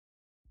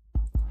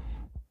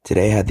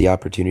Today I had the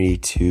opportunity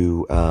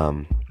to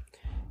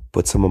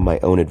put some of my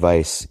own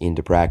advice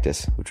into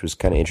practice, which was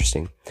kind of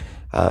interesting.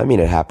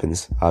 It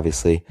happens,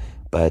 obviously,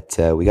 but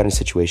we got in a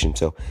situation,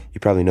 so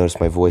you probably noticed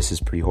my voice is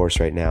pretty hoarse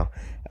right now.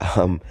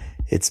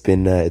 It's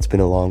been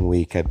a long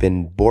week. I've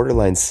been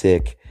borderline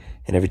sick,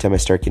 and every time I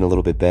start getting a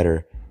little bit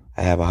better,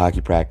 I have a hockey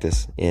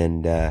practice,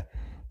 and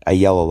I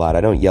yell a lot.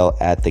 I don't yell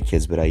at the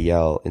kids, but I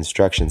yell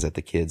instructions at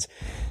the kids.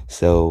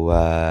 So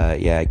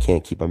I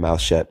can't keep my mouth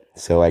shut.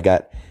 So I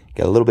got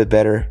a little bit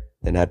better,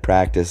 then had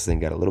practice, then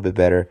got a little bit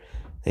better,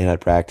 then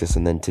had practice,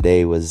 and then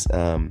today was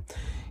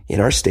in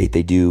our state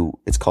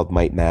it's called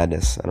Might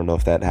Madness. I don't know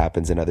if that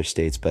happens in other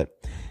states, but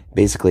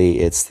basically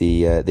it's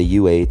the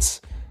U8s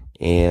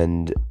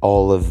and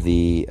all of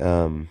the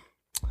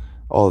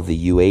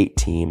U8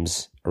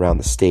 teams around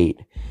the state,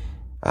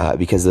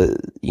 because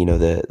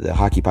the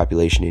hockey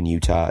population in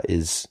Utah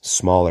is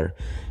smaller,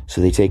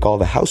 so they take all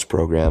the house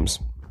programs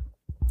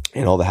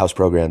and all the house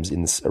programs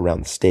around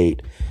the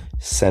state,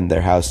 send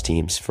their house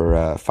teams for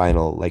a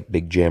final, like,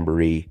 big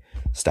jamboree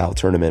style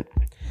tournament.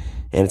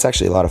 And it's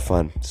actually a lot of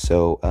fun.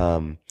 So,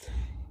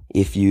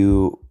 if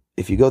you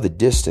go the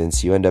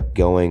distance, you end up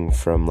going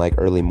from like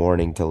early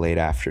morning to late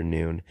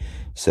afternoon.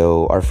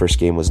 So our first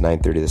game was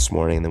 9:30 this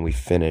morning, and then we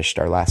finished.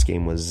 Our last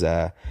game was,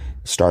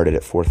 started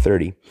at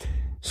 4:30.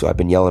 So I've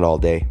been yelling all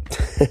day,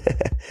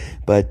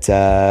 but,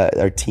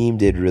 our team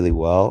did really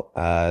well,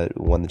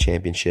 won the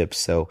championship.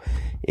 So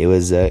it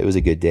was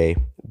a good day.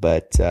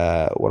 But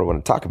what I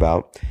want to talk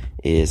about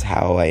is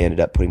how I ended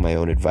up putting my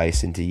own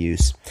advice into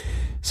use.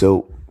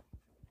 So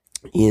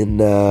in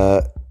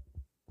one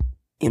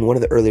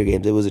of the earlier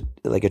games, it was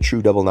like a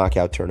true double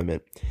knockout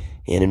tournament.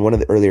 And in one of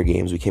the earlier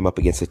games, we came up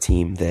against a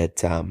team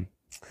that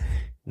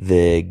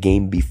the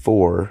game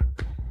before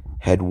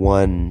had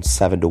won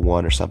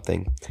 7-1 or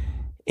something.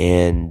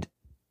 And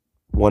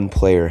one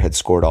player had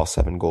scored all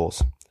 7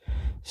 goals.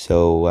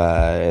 So,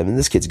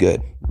 this kid's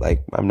good.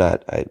 Like,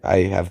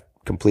 I have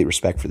complete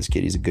respect for this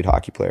kid. He's a good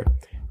hockey player,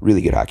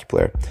 really good hockey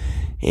player.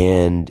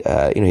 And,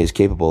 he's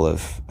capable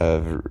of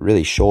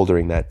really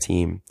shouldering that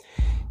team.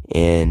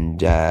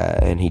 And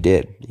he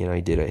did,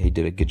 he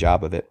did a good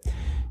job of it.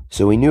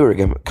 So we knew we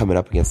were coming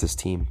up against this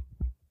team.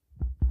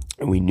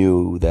 And we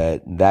knew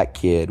that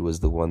kid was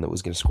the one that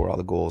was going to score all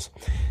the goals.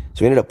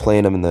 So we ended up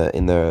playing him in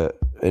the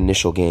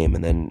initial game,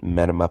 and then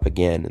met him up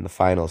again in the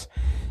finals.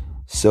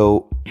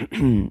 So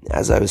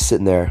as I was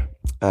sitting there,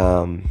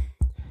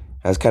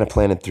 I was kind of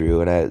planning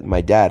through, and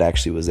my dad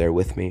actually was there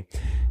with me.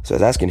 So I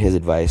was asking his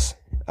advice.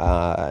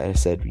 And I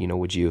said,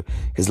 would you,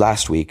 because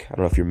last week, I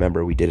don't know if you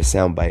remember, we did a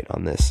soundbite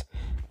on this,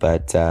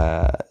 but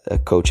a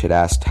coach had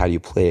asked, how do you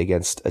play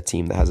against a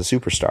team that has a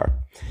superstar?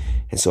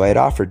 And so I had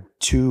offered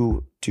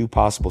two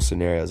possible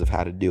scenarios of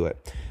how to do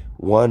it.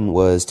 One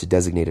was to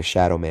designate a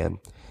shadow man.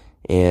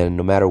 And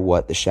no matter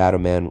what, the shadow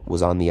man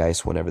was on the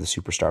ice whenever the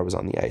superstar was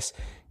on the ice.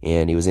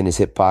 And he was in his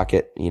hip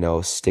pocket,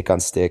 stick on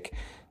stick,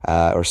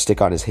 or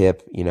stick on his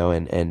hip,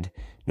 and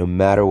no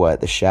matter what,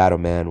 the shadow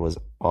man was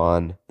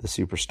on the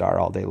superstar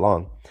all day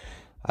long.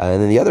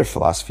 And then the other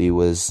philosophy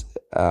was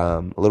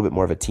a little bit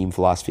more of a team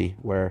philosophy,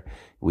 where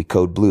we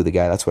code blue the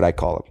guy. That's what I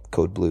call him,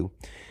 code blue.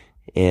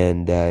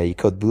 And you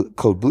code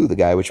blue the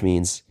guy, which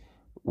means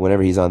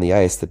whenever he's on the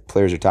ice, the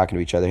players are talking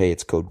to each other. Hey,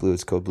 it's code blue.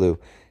 It's code blue.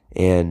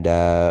 And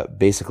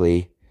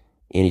basically,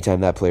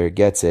 anytime that player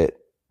gets it,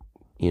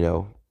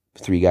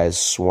 3 guys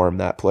swarm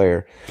that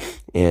player.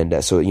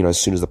 And so as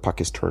soon as the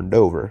puck is turned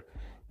over,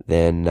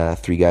 then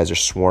 3 guys are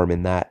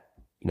swarming that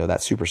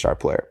superstar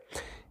player.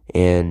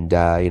 And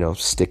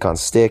stick on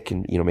stick,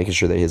 and making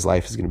sure that his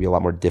life is going to be a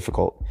lot more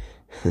difficult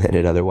than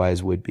it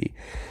otherwise would be.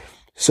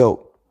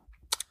 So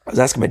I was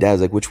asking my dad, I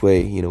was like, which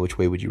way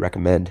would you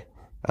recommend?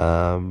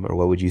 Or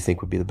what would you think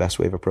would be the best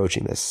way of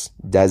approaching this?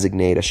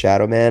 Designate a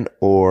shadow man,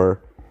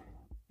 or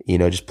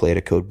just play it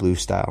a code blue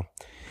style.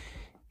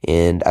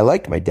 And I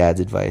liked my dad's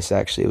advice,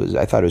 actually.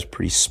 I thought it was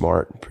pretty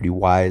smart, pretty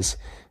wise.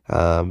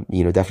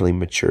 Definitely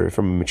mature,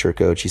 from a mature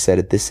coach. He said,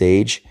 at this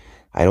age,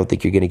 I don't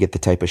think you're going to get the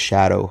type of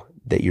shadow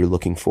that you're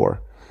looking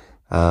for.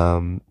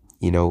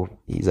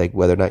 He's like,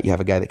 whether or not you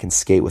have a guy that can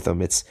skate with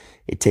him, it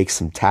takes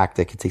some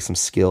tactic, it takes some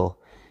skill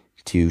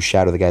to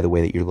shadow the guy the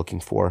way that you're looking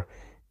for.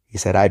 He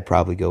said, I'd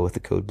probably go with the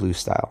code blue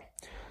style.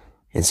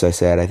 And so I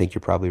said, I think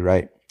you're probably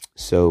right.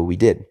 So we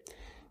did.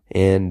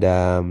 And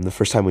the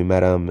first time we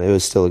met him, it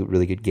was still a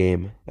really good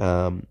game.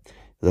 The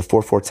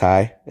 4-4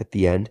 tie at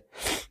the end.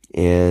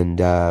 And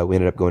we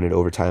ended up going into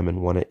overtime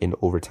and won it in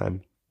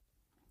overtime.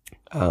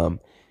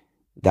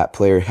 That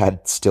player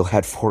still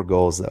had 4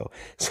 goals, though.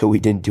 So we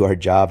didn't do our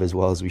job as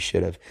well as we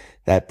should have.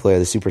 That player,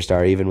 the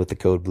superstar, even with the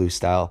code blue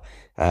style,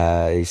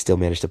 he still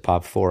managed to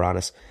pop 4 on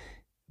us.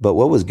 But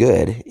what was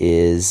good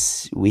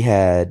is we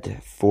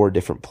had 4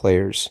 different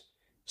players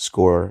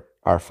score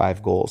our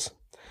 5 goals.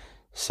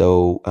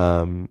 So,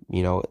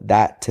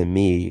 that to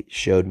me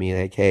showed me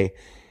like, hey,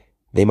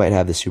 they might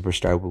have the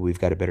superstar, but we've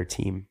got a better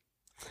team.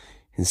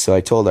 And so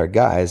I told our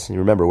guys, and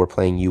remember, we're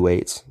playing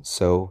U8s.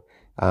 So,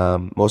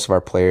 most of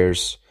our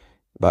players,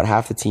 about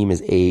half the team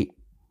is 8,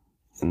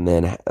 and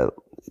then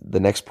the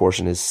next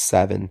portion is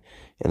 7,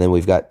 and then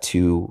we've got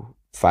 2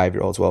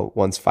 5-year-olds. Well,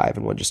 one's 5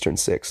 and one just turned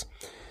 6.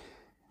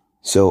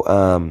 So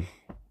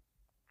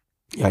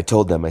I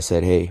told them, I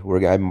said, hey,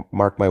 I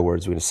mark my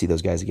words, we're going to see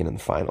those guys again in the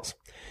finals.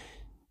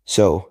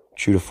 So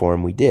true to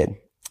form, we did.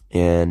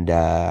 And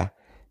I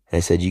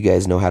said, you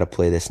guys know how to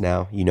play this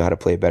now. You know how to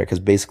play it better. Because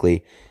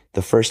basically,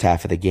 the first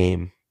half of the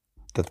game,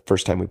 the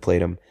first time we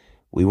played them,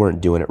 we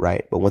weren't doing it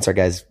right. But once our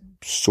guys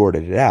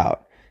sorted it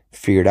out,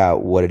 figured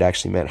out what it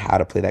actually meant, how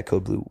to play that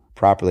code blue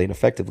properly and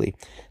effectively,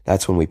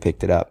 that's when we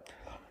picked it up.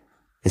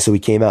 And so we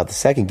came out the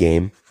second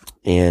game,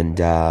 and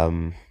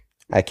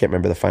I can't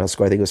remember the final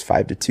score. I think it was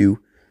 5-2,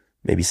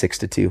 maybe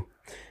 6-2.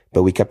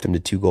 But we kept them to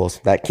 2 goals.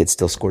 That kid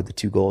still scored the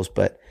 2 goals,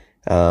 but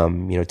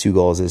 2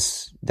 goals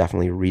is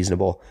definitely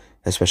reasonable,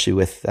 especially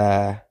with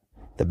the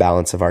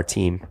balance of our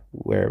team,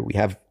 where we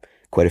have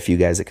quite a few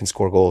guys that can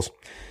score goals.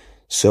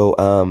 So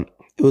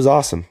it was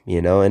awesome,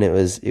 and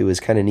it was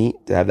kind of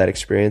neat to have that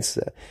experience.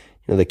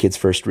 The kid's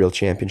first real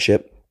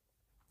championship,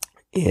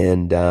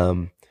 and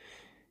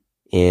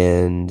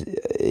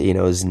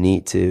it was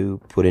neat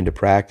to put into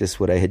practice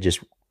what I had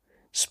just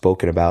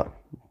spoken about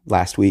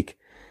last week.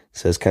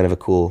 So it's kind of a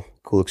cool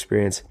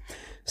experience.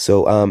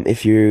 So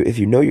if you're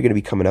going to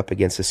be coming up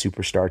against a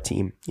superstar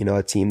team,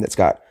 a team that's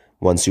got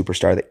one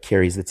superstar that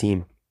carries the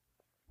team,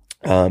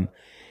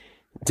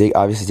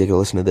 obviously take a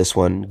listen to this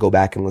one. Go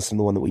back and listen to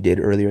the one that we did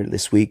earlier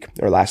this week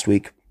or last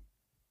week,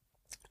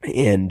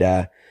 and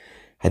I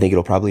think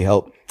it'll probably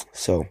help.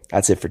 So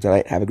that's it for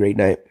tonight. Have a great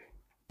night.